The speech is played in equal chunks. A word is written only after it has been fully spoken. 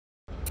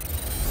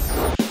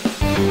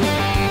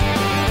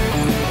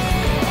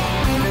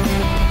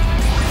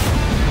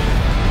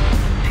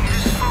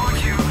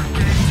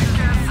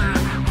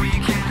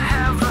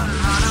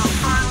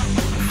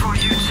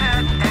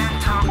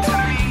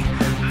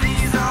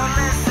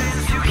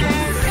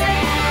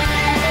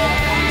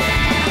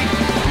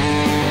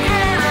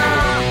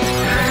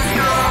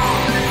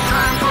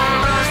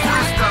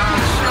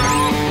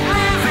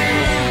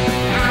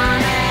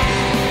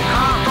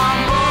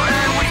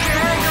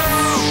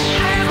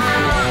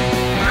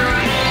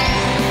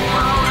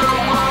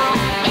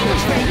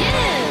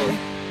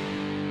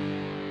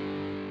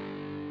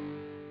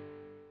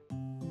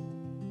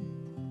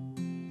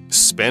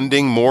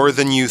Spending more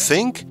than you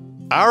think?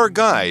 Our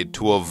guide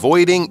to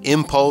avoiding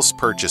impulse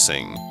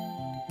purchasing.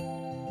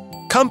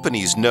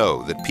 Companies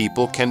know that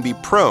people can be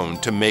prone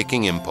to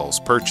making impulse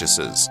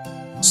purchases,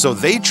 so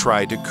they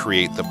try to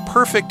create the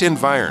perfect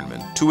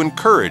environment to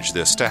encourage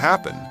this to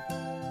happen.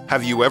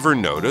 Have you ever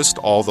noticed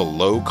all the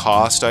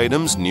low-cost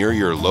items near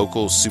your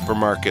local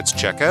supermarket's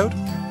checkout?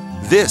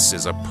 This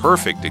is a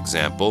perfect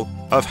example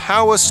of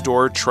how a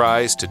store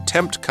tries to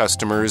tempt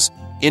customers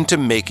into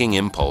making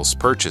impulse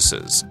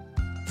purchases.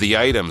 The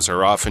items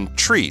are often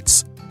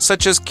treats,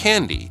 such as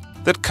candy,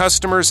 that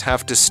customers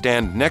have to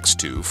stand next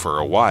to for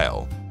a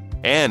while.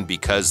 And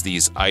because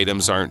these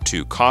items aren't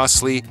too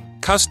costly,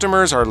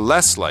 customers are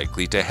less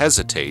likely to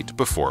hesitate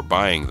before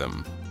buying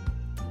them.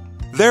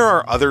 There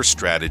are other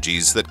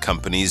strategies that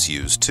companies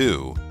use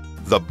too.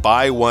 The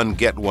buy one,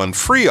 get one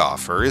free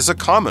offer is a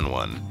common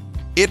one.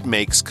 It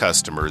makes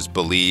customers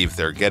believe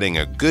they're getting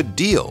a good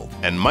deal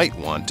and might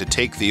want to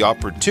take the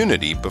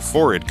opportunity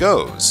before it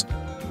goes.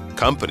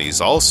 Companies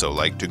also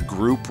like to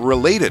group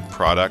related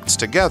products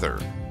together.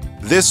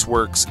 This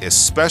works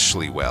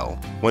especially well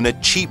when a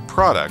cheap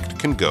product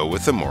can go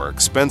with a more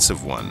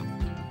expensive one.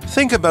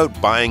 Think about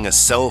buying a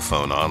cell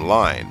phone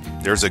online.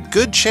 There's a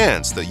good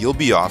chance that you'll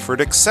be offered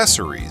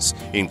accessories,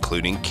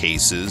 including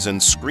cases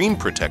and screen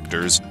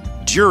protectors,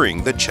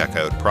 during the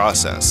checkout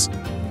process.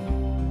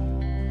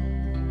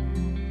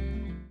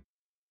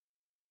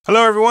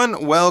 Hello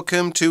everyone,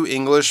 welcome to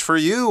English for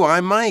You.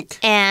 I'm Mike.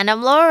 And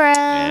I'm Laura.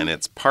 And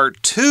it's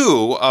part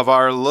 2 of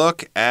our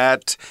look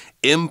at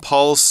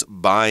impulse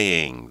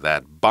buying.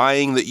 That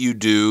buying that you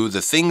do,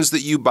 the things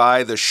that you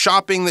buy, the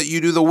shopping that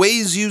you do, the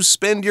ways you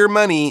spend your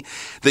money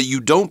that you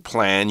don't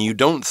plan, you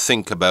don't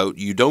think about,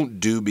 you don't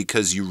do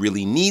because you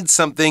really need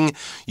something.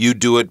 You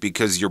do it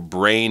because your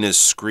brain is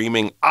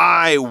screaming,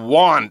 I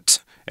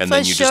want. And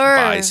then you just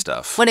buy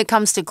stuff. When it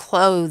comes to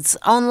clothes,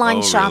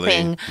 online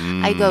shopping,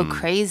 really? I go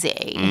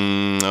crazy.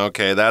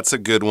 Okay, that's a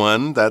good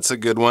one. That's a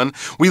good one.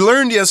 We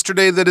learned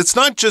yesterday that it's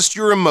not just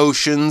your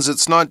emotions.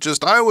 It's not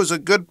just, I was a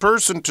good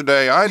person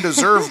today. I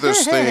deserve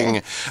this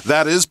thing.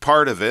 That is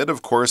part of it.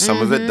 Of course,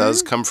 some of it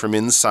does come from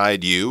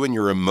inside you, and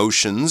your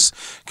emotions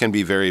can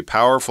be very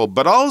powerful.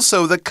 But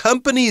also the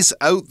companies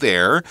out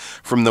there,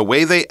 from the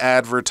way they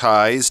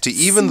advertise to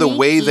even the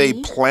way they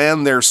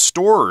plan their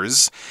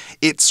stores,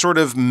 it sort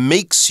of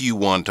makes you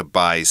want to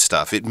buy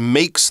stuff. It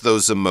makes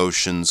those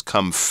emotions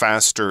come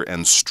faster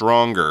and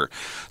stronger.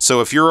 So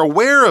if you're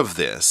aware of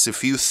this,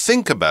 if you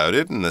think about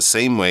it in the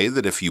same way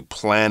that if you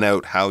plan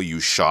out how you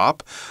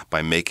shop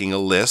by making a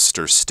list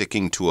or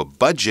sticking to a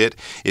budget,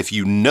 if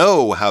you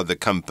know how the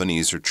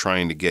companies are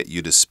trying to get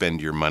you to spend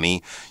your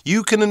money,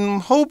 you can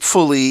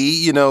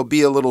hopefully,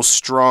 be a little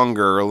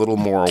stronger, a little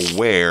more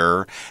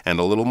aware, and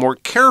a little more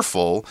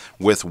careful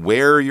with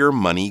where your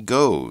money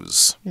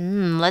goes.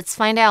 Let's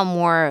find out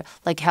more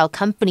like how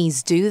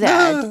companies do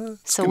that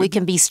so we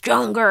can be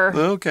stronger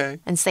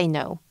and say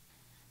no.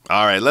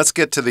 All right, let's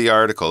get to the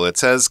article. It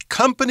says,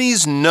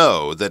 companies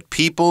know that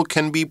people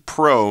can be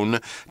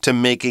prone to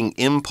making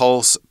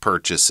impulse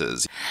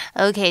purchases.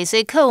 OK, 所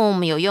以课文我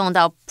们有用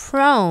到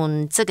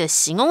prone 这个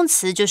形容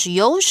词，就是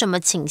有什么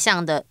倾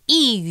向的，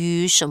易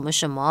于什么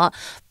什么。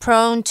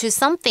Prone to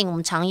something 我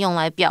们常用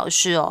来表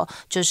示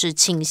就是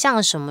倾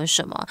向什么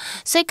什么。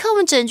所以课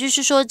文整句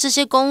是说，这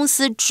些公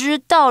司知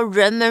道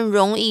人们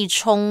容易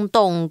冲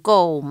动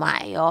购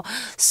买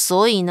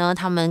所以呢，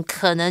他们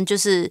可能就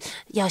是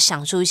要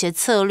想出一些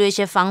策略、一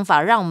些方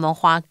法，让我们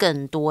花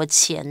更多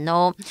钱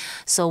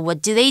So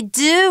what do they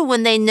do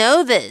when they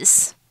know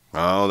this?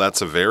 Oh,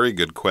 that's a very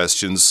good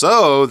question.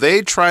 So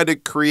they try to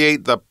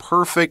create the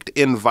perfect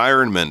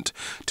environment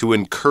to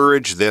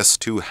encourage this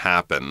to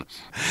happen.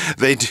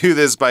 They do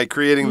this by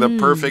creating the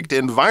perfect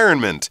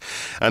environment.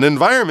 An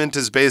environment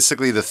is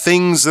basically the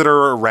things that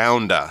are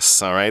around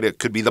us, all right? It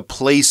could be the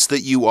place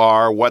that you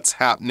are, what's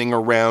happening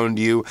around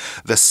you,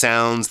 the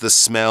sounds, the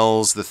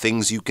smells, the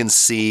things you can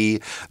see.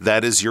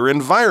 That is your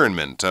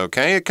environment,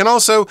 okay? It can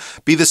also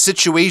be the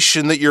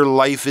situation that your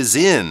life is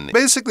in.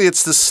 Basically,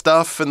 it's the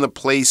stuff and the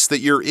place that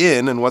you're in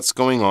and what's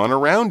going on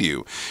around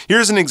you.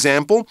 Here's an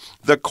example.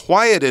 The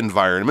quiet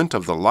environment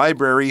of the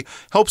library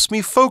helps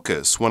me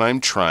focus when I'm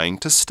trying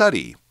to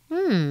study.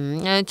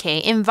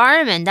 OK,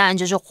 environment 当然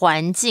就是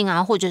环境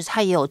啊，或者是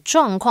它也有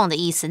状况的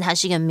意思，它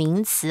是一个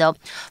名词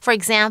For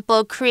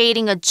example,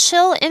 creating a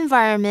chill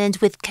environment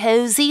with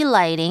cozy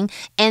lighting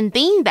and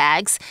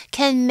beanbags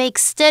can make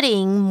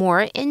studying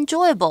more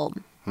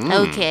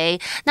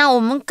enjoyable.OK, 那我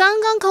们刚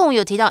刚课文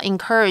有提到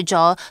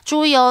encourage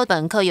注意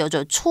本课有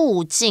着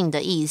促进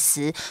的意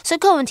思，所以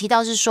课文提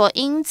到是说，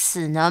因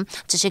此呢，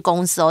这些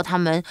公司他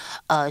们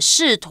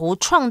试图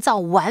创造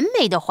完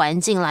美的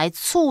环境来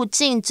促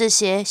进这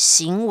些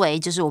行为，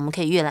就是我们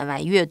可以越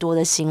来越多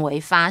的行为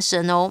发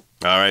生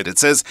All right, it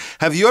says,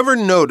 have you ever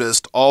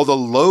noticed all the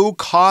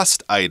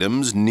low-cost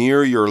items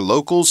near your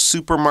local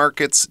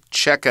supermarket's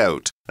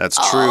checkout? That's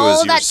true.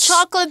 Oh, that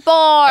chocolate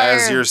bar.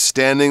 As you're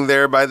standing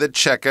there by the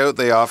checkout,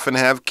 they often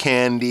have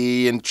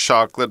candy and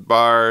chocolate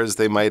bars.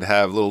 They might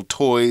have little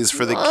toys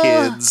for the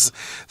kids,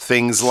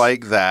 things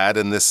like that.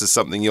 And this is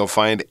something you'll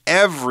find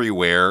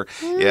everywhere,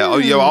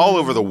 all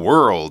over the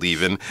world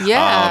even.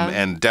 Yeah.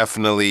 And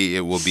definitely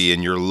it will be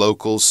in your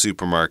local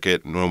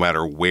supermarket, no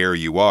matter where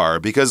you are.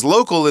 Because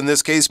local in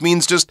this case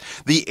means just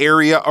the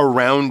area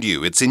around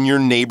you. It's in your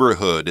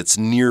neighborhood. It's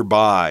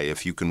nearby.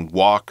 If you can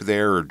walk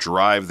there or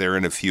drive there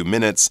in a few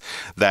minutes,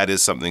 that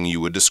is something you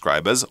would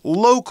describe as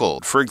local.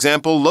 For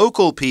example,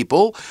 local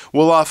people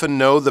will often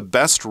know the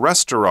best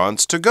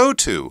restaurants to go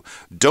to.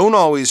 Don't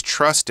always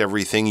trust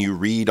everything you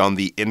read on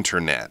the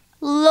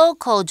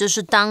internet.Local 就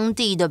是当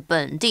地的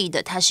本地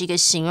的，它是一个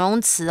形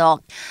容词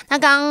哦。那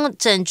刚刚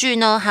整句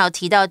呢还有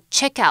提到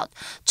checkout，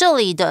 这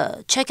里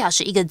的 checkout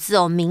是一个字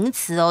哦，名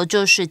词哦，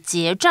就是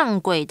结账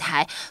柜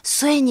台。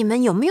所以你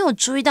们有没有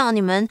注意到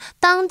你们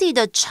当地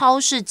的超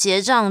市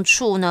结账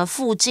处呢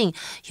附近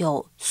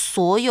有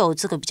所有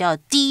这个比较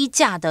低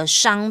价的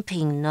商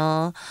品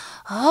呢？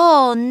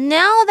 Oh,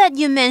 now that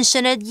you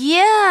mention it,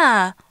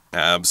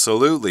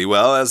 yeah.Absolutely.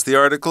 Well, as the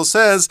article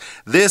says,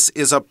 this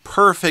is a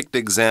perfect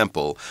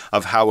example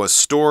of how a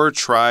store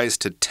tries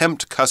to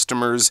tempt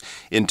customers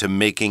into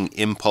making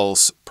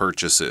impulse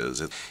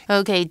purchases.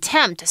 Okay,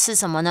 tempt 是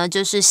什么呢？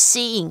就是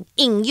吸引、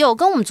引诱，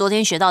跟我们昨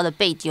天学到的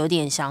bait 有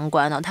点相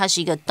关哦。它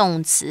是一个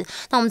动词，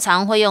那我们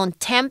常会用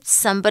tempt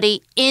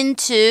somebody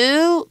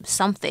into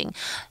something。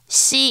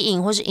吸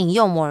引或是引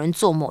诱某人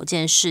做某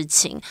件事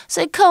情，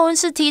所以课文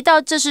是提到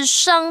这是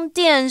商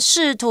店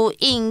试图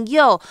引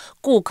诱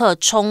顾客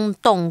冲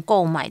动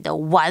购买的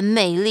完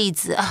美例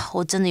子啊！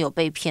我真的有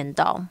被骗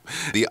到。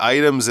The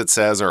items it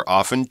says are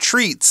often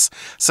treats,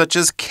 such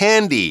as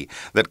candy,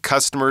 that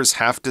customers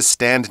have to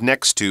stand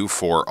next to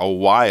for a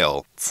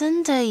while.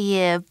 真的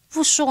耶，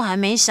不说我还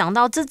没想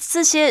到，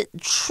这些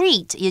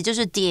treat 也就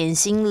是点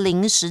心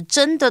零食，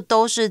真的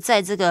都是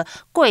在这个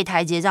柜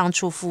台结账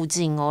处附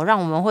近哦，让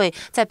我们会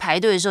在排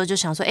队的时候就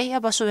想说，要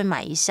不要顺便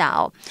买一下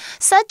哦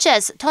 ？Such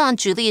as 通常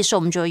举例的时候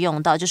我们就会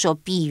用到，就是有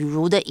比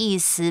如的意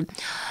思。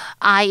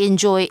I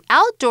enjoy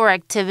outdoor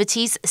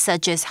activities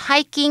such as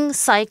hiking,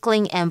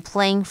 cycling, and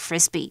playing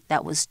frisbee.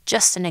 That was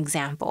just an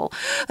example.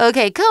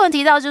 OK， 课文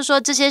提到就是说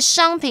这些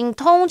商品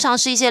通常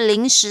是一些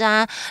零食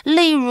啊，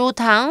例如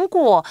糖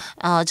果，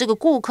这个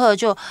顾客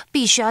就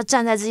必须要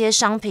站在这些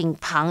商品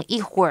旁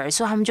一会儿，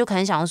所以他们就可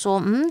能想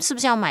说，是不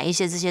是要买一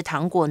些这些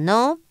糖果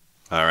呢？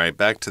 All right,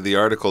 back to the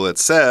article. It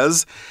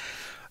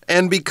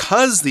says...And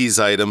because these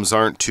items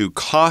aren't too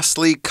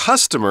costly,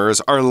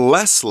 customers are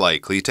less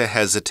likely to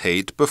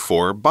hesitate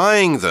before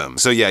buying them.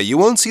 So yeah, you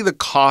won't see the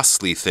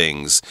costly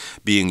things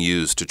being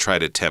used to try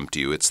to tempt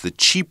you. It's the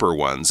cheaper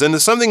ones. And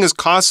if something is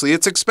costly,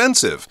 it's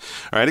expensive.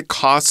 All right, it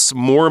costs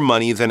more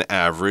money than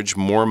average,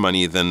 more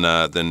money than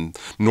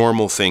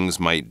normal things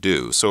might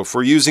do. So if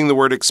we're using the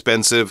word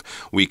expensive,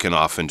 we can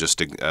often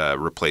just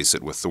replace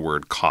it with the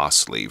word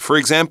costly. For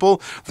example,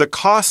 the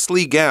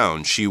costly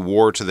gown she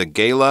wore to the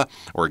gala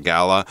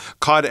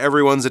caught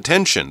everyone's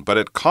attention, but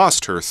it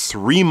cost her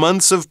 3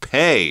 months of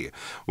pay.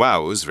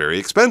 Wow, it was very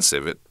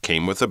expensive. It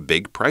came with a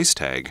big price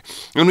tag.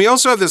 And we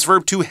also have this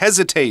verb to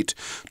hesitate.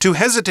 To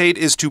hesitate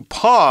is to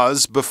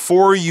pause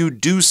before you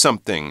do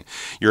something.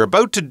 You're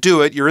about to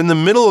do it. You're in the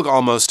middle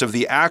almost of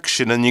the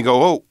action, and you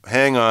go, oh,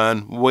 hang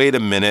on, wait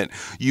a minute.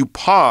 You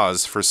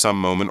pause for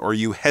some moment, or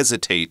you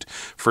hesitate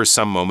for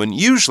some moment.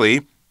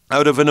 Usually,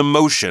 out of an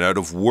emotion, out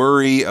of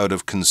worry, out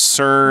of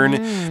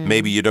concern.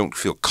 Maybe you don't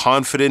feel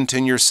confident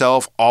in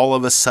yourself all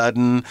of a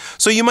sudden.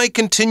 So you might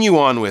continue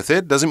on with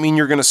it. Doesn't mean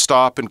you're going to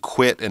stop and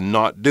quit and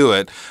not do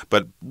it.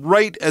 But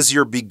right as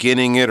you're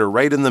beginning it or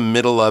right in the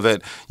middle of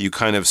it, you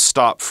kind of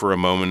stop for a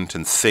moment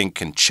and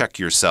think and check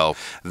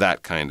yourself.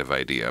 That kind of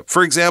idea.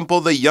 For example,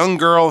 the young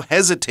girl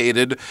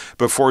hesitated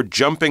before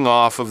jumping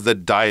off of the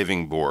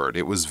diving board.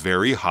 It was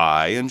very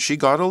high and she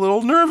got a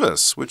little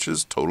nervous, which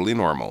is totally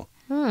normal.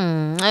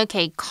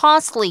 OK,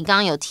 costly 刚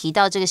刚有提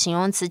到这个形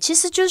容词，其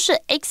实就是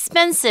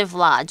expensive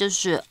啦，就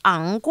是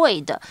昂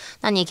贵的。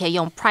那你也可以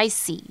用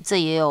pricey， 这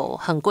也有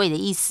很贵的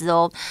意思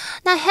哦。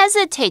那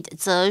hesitate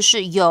则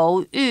是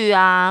犹豫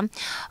啊，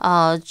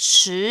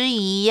迟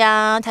疑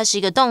呀，它是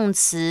一个动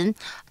词。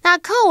那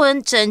课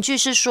文整句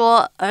是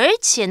说，而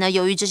且呢，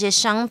由于这些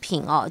商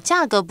品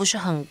价格不是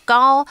很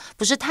高，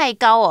不是太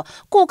高哦，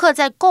顾客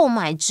在购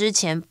买之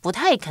前不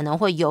太可能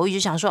会犹豫，就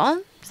想说，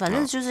反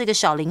正就是一个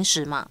小零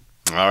食嘛。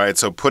All right,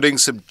 so putting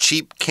some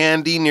cheap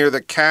candy near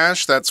the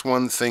cash, that's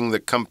one thing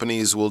that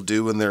companies will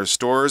do in their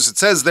stores. It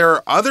says there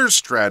are other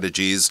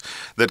strategies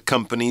that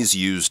companies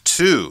use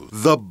too.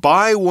 The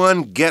buy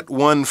one, get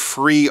one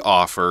free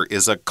offer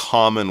is a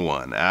common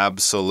one.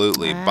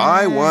 Absolutely.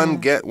 Buy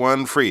one, get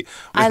one free.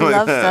 I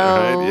love those.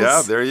 Right?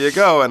 Yeah, there you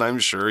go. And I'm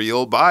sure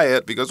you'll buy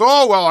it because,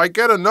 I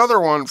get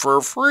another one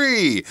for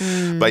free.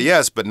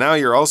 But now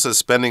you're also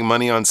spending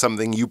money on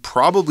something you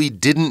probably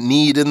didn't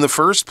need in the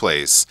first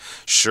place.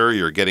 Sure,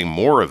 you're getting more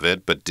more of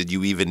it, but did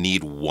you even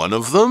need one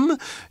of them?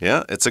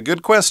 Yeah, it's a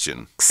good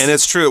question. And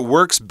it's true, it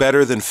works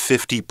better than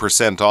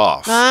 50%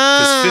 off.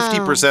 Because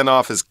 50%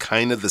 off is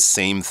kind of the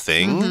same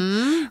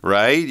thing,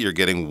 right? You're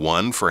getting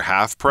one for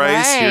half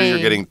price. Right. Here you're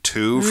getting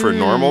two for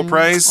normal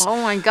price.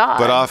 Oh my God.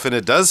 But often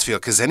it does feel,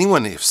 because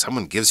if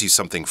someone gives you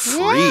something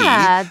free,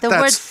 the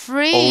word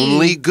free.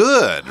 only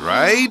good,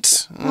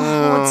 right?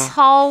 我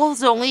超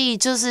容易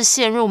就是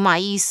陷入买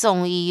一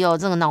送一哦，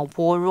这个脑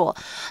波弱。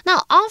那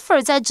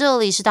offer 在这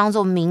里是当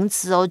作名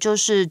词哦，就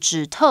是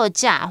指特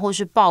价或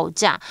是报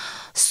价。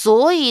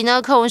所以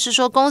呢，课文是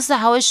说公司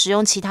还会使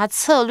用其他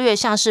策略，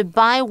像是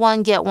buy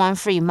one get one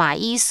free 买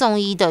一送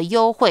一的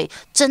优惠，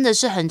真的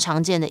是很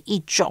常见的一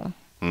种。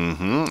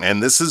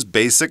And this is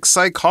basic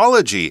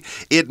psychology.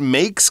 It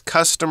makes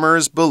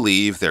customers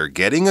believe they're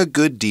getting a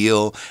good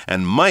deal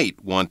and might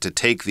want to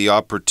take the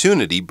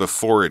opportunity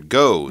before it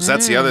goes.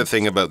 That's the other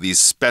thing about these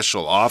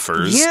special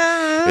offers.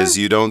 Is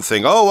you don't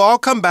think, oh, I'll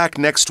come back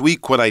next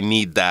week when I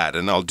need that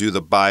and I'll do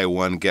the buy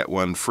one, get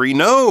one free.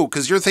 No,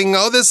 because you're thinking,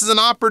 oh, this is an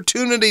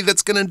opportunity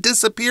that's going to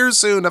disappear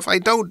soon. If I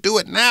don't do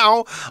it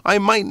now, I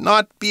might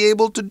not be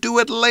able to do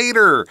it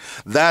later.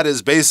 That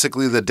is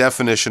basically the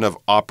definition of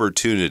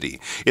opportunity.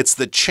 It's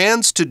the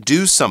chance to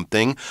do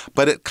something,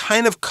 but it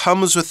kind of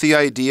comes with the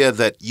idea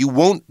that you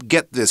won't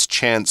get this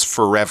chance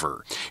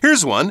forever.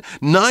 Here's one.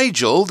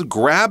 Nigel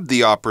grabbed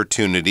the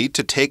opportunity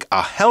to take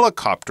a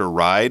helicopter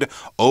ride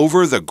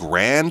over the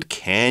Grand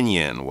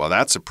Canyon. Well,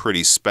 that's a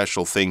pretty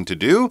special thing to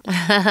do.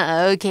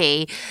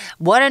 Okay,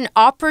 what an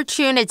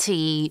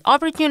opportunity.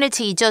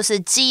 Opportunity 就是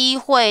机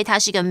会，它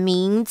是一个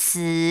名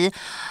词。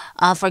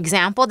For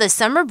example, the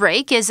summer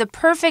break is a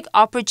perfect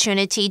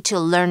opportunity to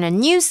learn a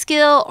new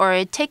skill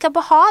or take up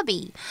a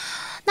hobby.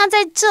 那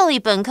在这里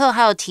本课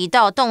还有提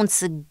到动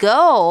词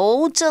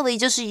go， 这里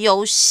就是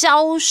有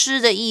消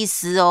失的意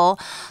思哦。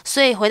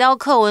所以回到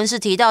课文是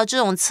提到这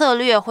种策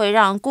略会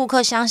让顾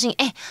客相信，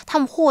他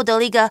们获得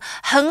了一个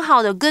很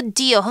好的 good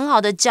deal， 很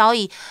好的交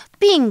易，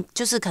并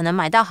就是可能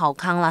买到好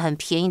康了，很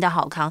便宜的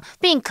好康，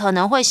并可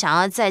能会想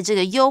要在这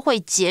个优惠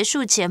结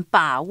束前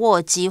把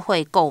握机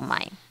会购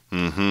买。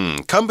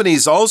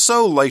Companies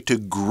also like to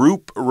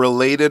group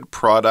related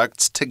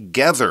products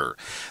together.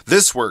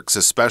 This works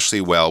especially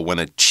well when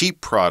a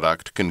cheap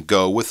product can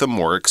go with a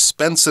more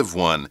expensive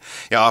one.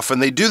 Yeah, often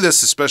they do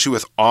this, especially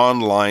with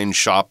online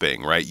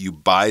shopping, right? You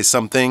buy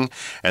something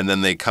and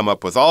then they come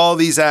up with all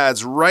these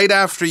ads right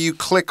after you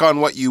click on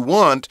what you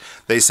want.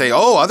 They say,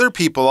 oh, other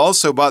people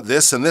also bought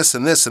this and this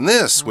and this and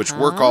this, which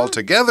work all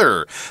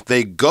together.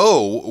 They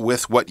go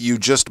with what you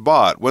just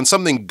bought. When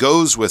something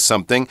goes with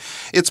something,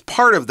 it's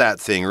part of that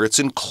thing, or it's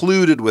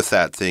included with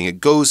that thing. It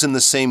goes in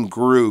the same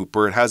group,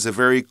 or it has a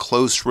very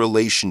close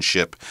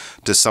relationship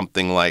to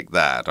something like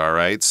that, all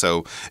right?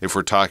 So if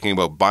we're talking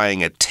about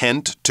buying a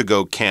tent to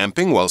go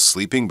camping, well,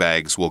 sleeping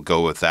bags will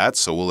go with that.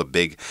 So will a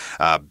big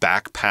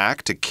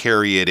backpack to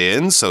carry it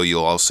in. So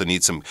you'll also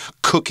need some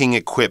cooking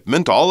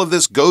equipment. All of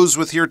this goes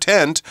with your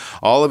tent.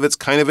 All of it's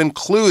kind of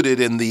included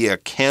in the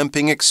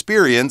camping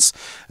experience.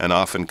 And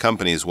often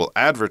companies will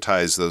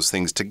advertise those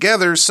things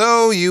together,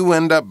 so you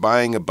end up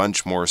buying a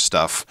bunch more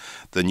stuff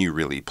than you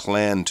really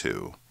plan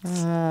to.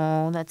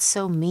 Oh, that's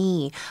so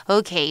me.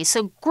 Okay,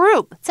 so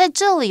group 在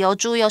这里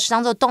注意是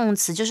当作动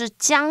词，就是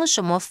将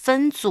什么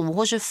分组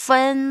或是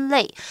分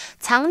类。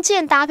常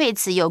见搭配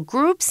词有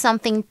group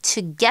something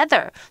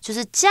together， 就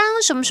是将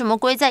什么什么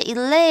归在一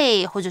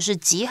类，或者是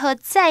集合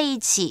在一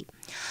起。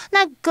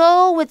那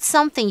go with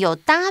something 有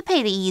搭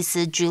配的意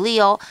思，举例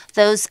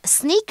Those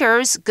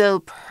sneakers go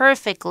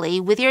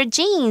perfectly with your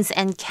jeans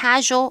and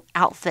casual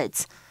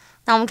outfits.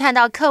 那我们看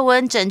到课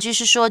文整句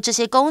是说，这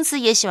些公司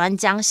也喜欢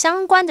将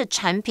相关的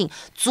产品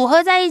组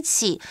合在一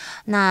起。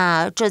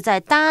那这在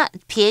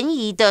便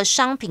宜的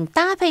商品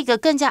搭配一个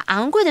更加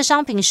昂贵的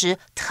商品时，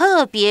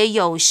特别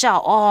有效。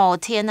哦，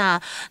天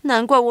哪，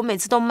难怪我每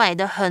次都买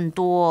的很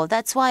多。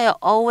That's why I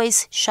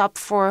always shop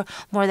for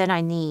more than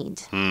I need.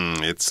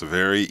 It's a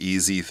very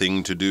easy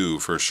thing to do,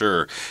 for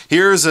sure.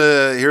 Here's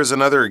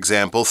another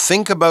example.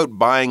 Think about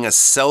buying a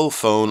cell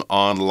phone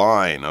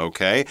online,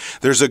 okay?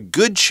 There's a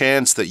good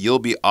chance that you'll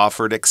be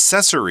offered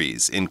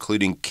accessories,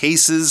 including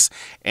cases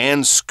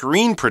and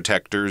screen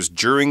protectors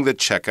during the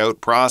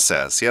checkout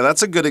process. Yeah,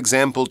 that's a good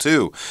example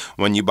too.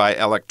 When you buy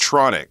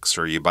electronics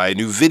or you buy a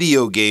new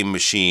video game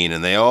machine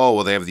and they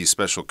have these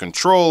special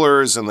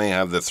controllers and they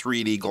have the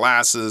 3D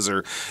glasses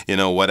or,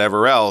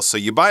 whatever else. So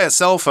you buy a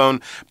cell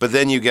phone, but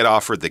then you get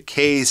offered the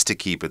case to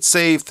keep it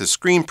safe, the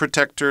screen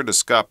protector to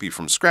stop you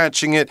from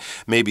scratching it,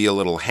 maybe a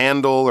little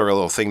handle or a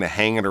little thing to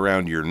hang it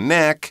around your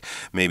neck,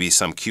 maybe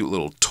some cute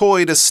little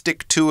toy to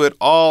stick to it.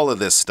 All of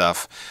this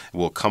stuff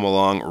will come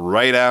along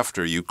right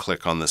after you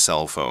click on the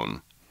cell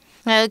phone.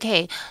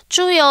 OK，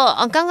 注意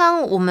刚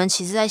刚我们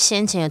其实在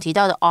先前有提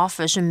到的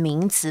offer 是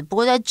名词，不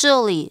过在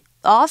这里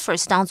offer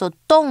是当作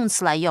动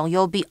词来用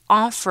 ，you'll be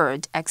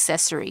offered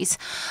accessories，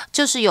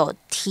 就是有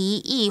提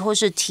议或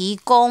是提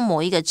供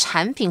某一个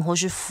产品或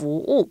是服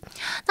务。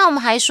那我们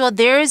还说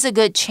there is a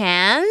good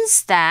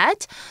chance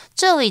that，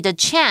这里的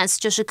chance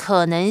就是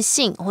可能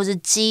性或是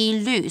几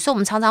率，所以我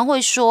们常常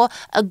会说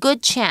a good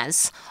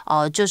chance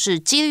就是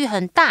几率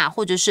很大，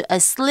或者是 a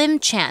slim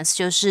chance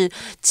就是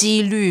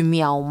几率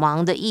渺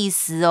茫的意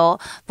思哦。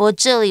不过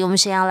这里我们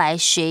先要来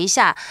学一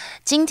下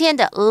今天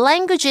的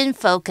language in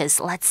focus.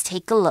 Let's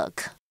take a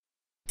look.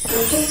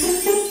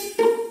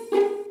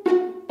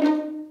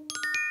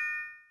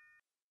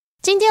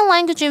 今天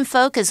language in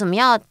focus 我们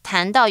要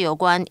谈到有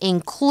关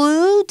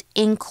include,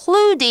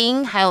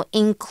 including 还有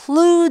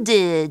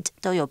included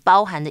都有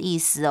包含的意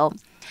思哦。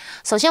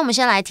首先我们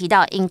先来提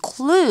到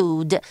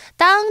include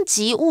当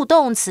及物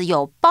动词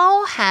有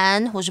包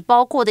含或是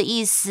包括的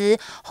意思，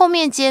后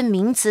面接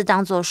名词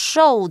当作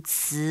受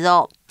词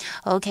哦。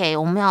OK，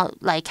 我们要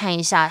来看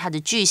一下它的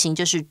句型，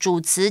就是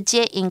主词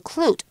接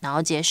include 然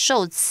后接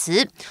受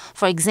词。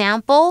For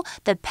example,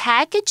 the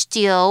package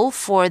deal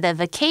for the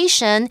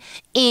vacation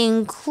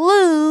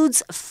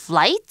includes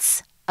flights,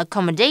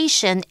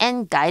 accommodation,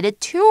 and guided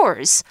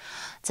tours.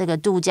 这个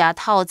度假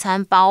套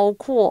餐包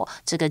括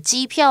这个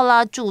机票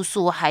啦、住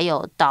宿还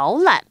有导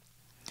览。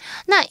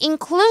那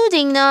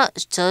including 呢，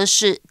则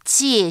是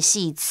介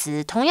系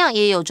词，同样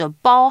也有着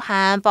包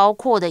含、包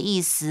括的意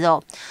思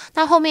哦。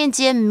那后面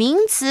接名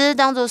词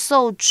当作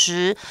受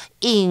词，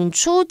引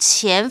出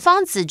前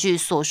方子句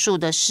所述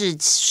的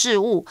事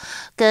物，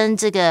跟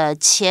这个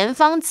前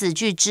方子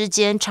句之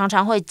间常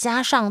常会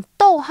加上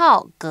逗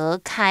号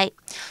隔开，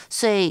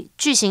所以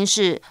句型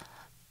是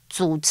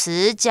主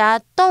词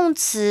加动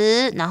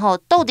词，然后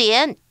逗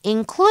点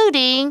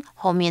including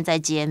后面再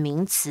接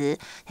名词。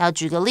要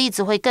举个例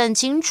子会更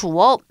清楚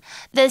哦。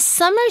The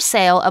summer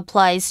sale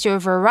applies to a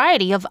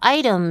variety of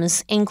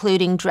items,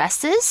 including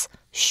dresses,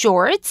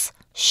 shorts,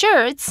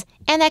 shirts,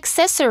 and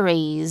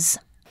accessories.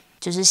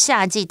 就是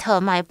夏季特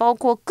卖，包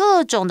括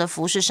各种的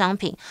服饰商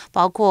品，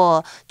包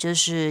括就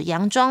是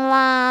洋装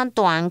啦、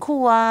短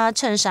裤啊、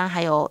衬衫，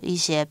还有一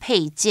些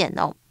配件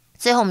哦。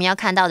最后我们要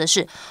看到的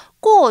是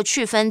过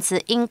去分词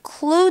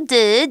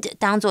included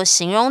当作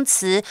形容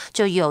词，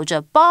就有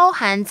着包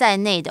含在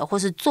内的或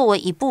是作为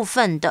一部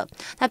分的，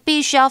那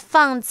必须要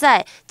放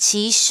在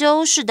其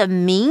修饰的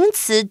名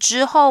词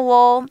之后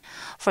哦。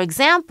For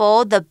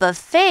example, the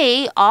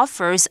buffet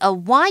offers a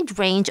wide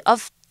range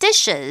of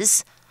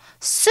dishes,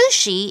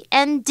 sushi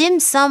and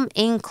dim sum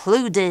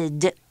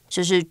included.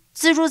 就是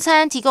自助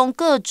餐提供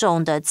各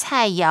种的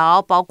菜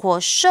肴，包括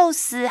寿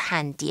司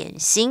和点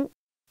心。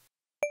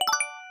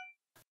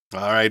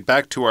All right,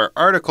 back to our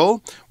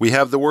article. We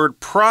have the word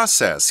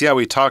process. Yeah,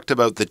 we talked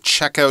about the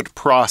checkout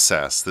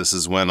process. This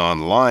is when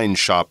online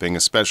shopping,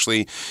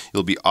 especially,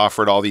 you'll be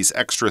offered all these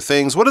extra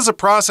things. What is a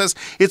process?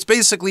 It's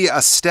basically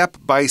a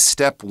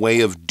step-by-step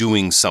way of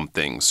doing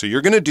something. So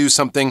you're going to do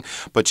something,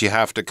 but you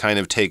have to kind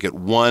of take it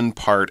one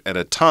part at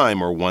a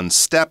time or one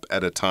step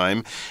at a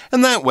time.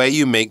 And that way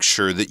you make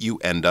sure that you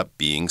end up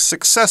being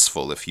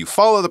successful. If you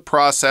follow the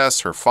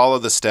process or follow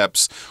the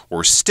steps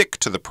or stick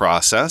to the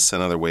process,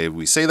 another way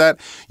we say that,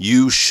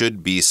 you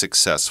should be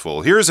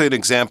successful. Here's an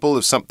example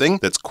of something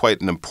that's quite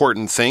an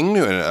important thing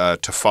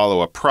to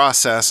follow a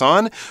process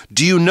on.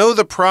 Do you know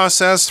the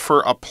process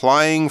for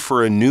applying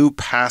for a new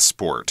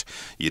passport?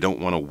 You don't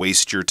want to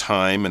waste your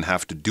time and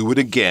have to do it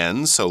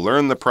again, so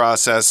learn the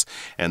process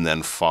and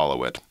then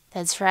follow it.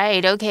 That's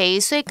right,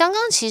 OK. 所以刚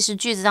刚其实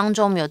句子当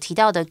中我们有提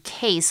到的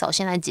case 我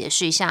先来解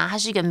释一下，它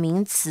是一个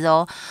名词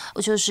哦，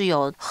就是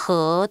有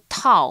盒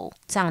套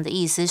这样的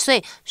意思。所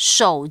以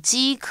手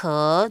机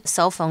壳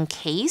cell phone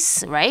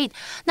case, right?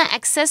 那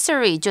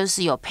accessory 就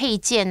是有配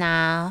件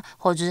啊，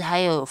或者是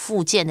还有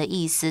附件的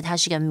意思，它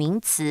是一个名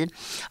词。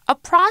A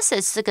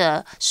process 这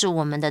个是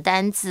我们的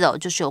单字哦，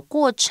就是有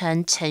过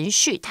程、程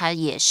序，它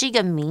也是一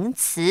个名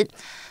词。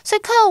所以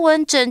课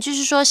文整句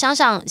是说，想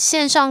想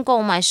线上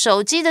购买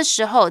手机的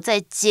时候，在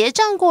结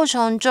账过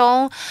程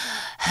中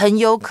很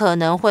有可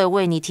能会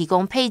为你提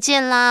供配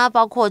件啦，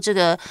包括这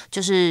个就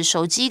是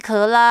手机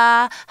壳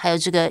啦，还有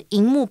这个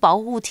萤幕保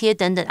护贴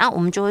等等啊，我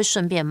们就会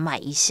顺便买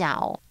一下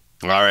哦。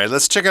All right,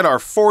 let's check out our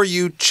For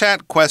You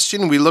chat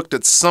question. We looked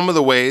at some of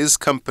the ways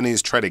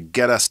companies try to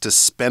get us to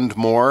spend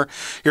more.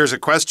 Here's a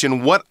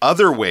question. What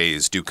other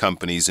ways do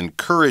companies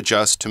encourage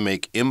us to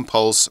make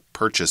impulse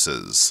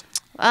purchases?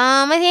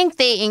 I think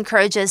they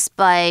encourage us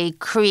by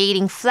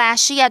creating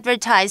flashy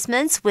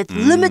advertisements with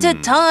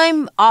limited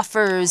time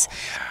offers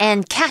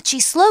and catchy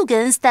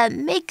slogans that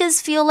make us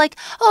feel like,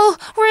 oh,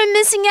 we're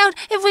missing out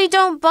if we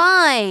don't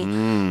buy.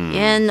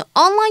 And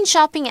online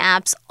shopping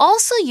apps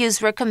also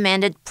use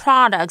recommended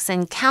products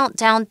and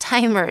countdown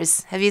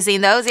timers. Have you seen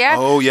those? Yeah.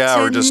 Oh, yeah,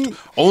 or just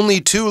only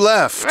 2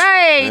 left.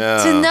 Right.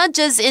 Yeah. To nudge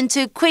us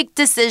into quick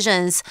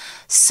decisions.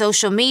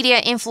 Social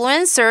media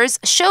influencers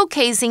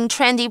showcasing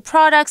trendy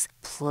products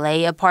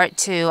play a part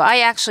too. I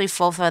actually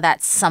fall for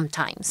that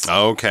sometimes.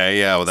 Okay,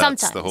 yeah, well,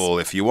 that's the whole,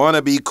 if you want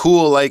to be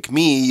cool like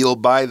me, you'll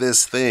buy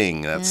this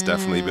thing. That's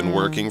definitely been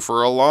working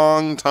for a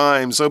long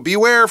time. So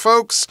beware,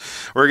 folks.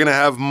 We're going to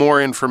have more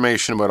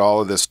information about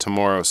all of this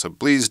tomorrow, so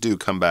please do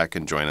come back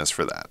and join us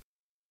for that.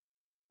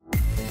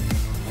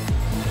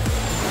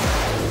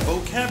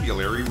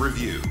 Vocabulary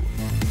Review.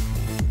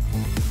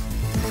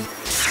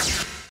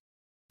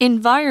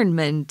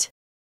 Environment.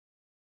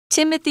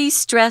 Timothy's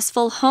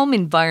stressful home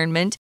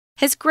environment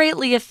has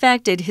greatly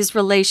affected his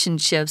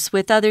relationships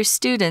with other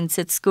students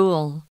at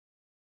school.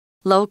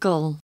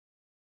 Local.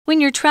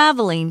 When you're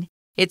traveling,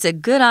 it's a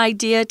good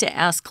idea to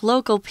ask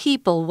local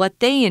people what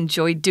they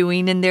enjoy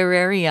doing in their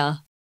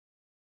area.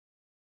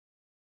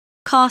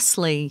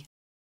 Costly.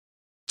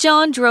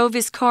 John drove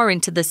his car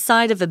into the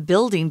side of a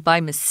building by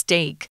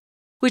mistake,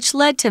 which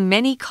led to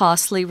many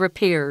costly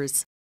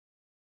repairs.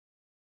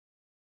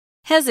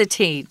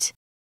 Hesitate.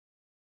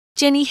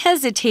 Jenny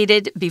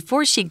hesitated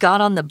before she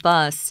got on the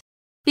bus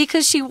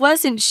because she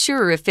wasn't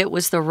sure if it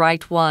was the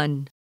right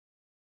one.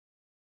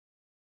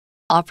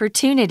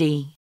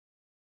 Opportunity.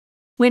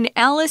 When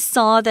Alice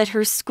saw that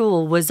her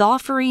school was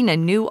offering a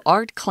new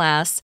art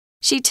class,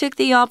 she took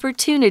the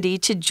opportunity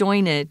to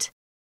join it.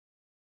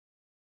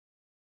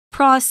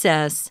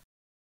 Process.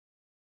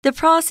 The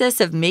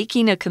process of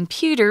making a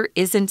computer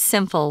isn't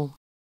simple.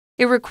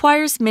 It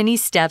requires many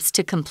steps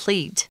to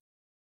complete.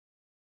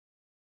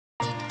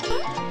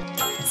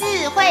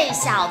 智慧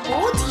小补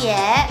帖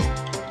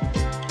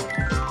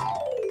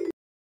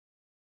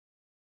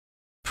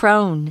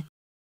Prone.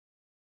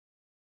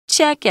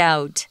 Check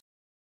out.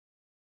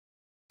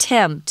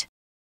 Tempt.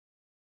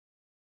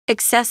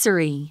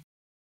 Accessory.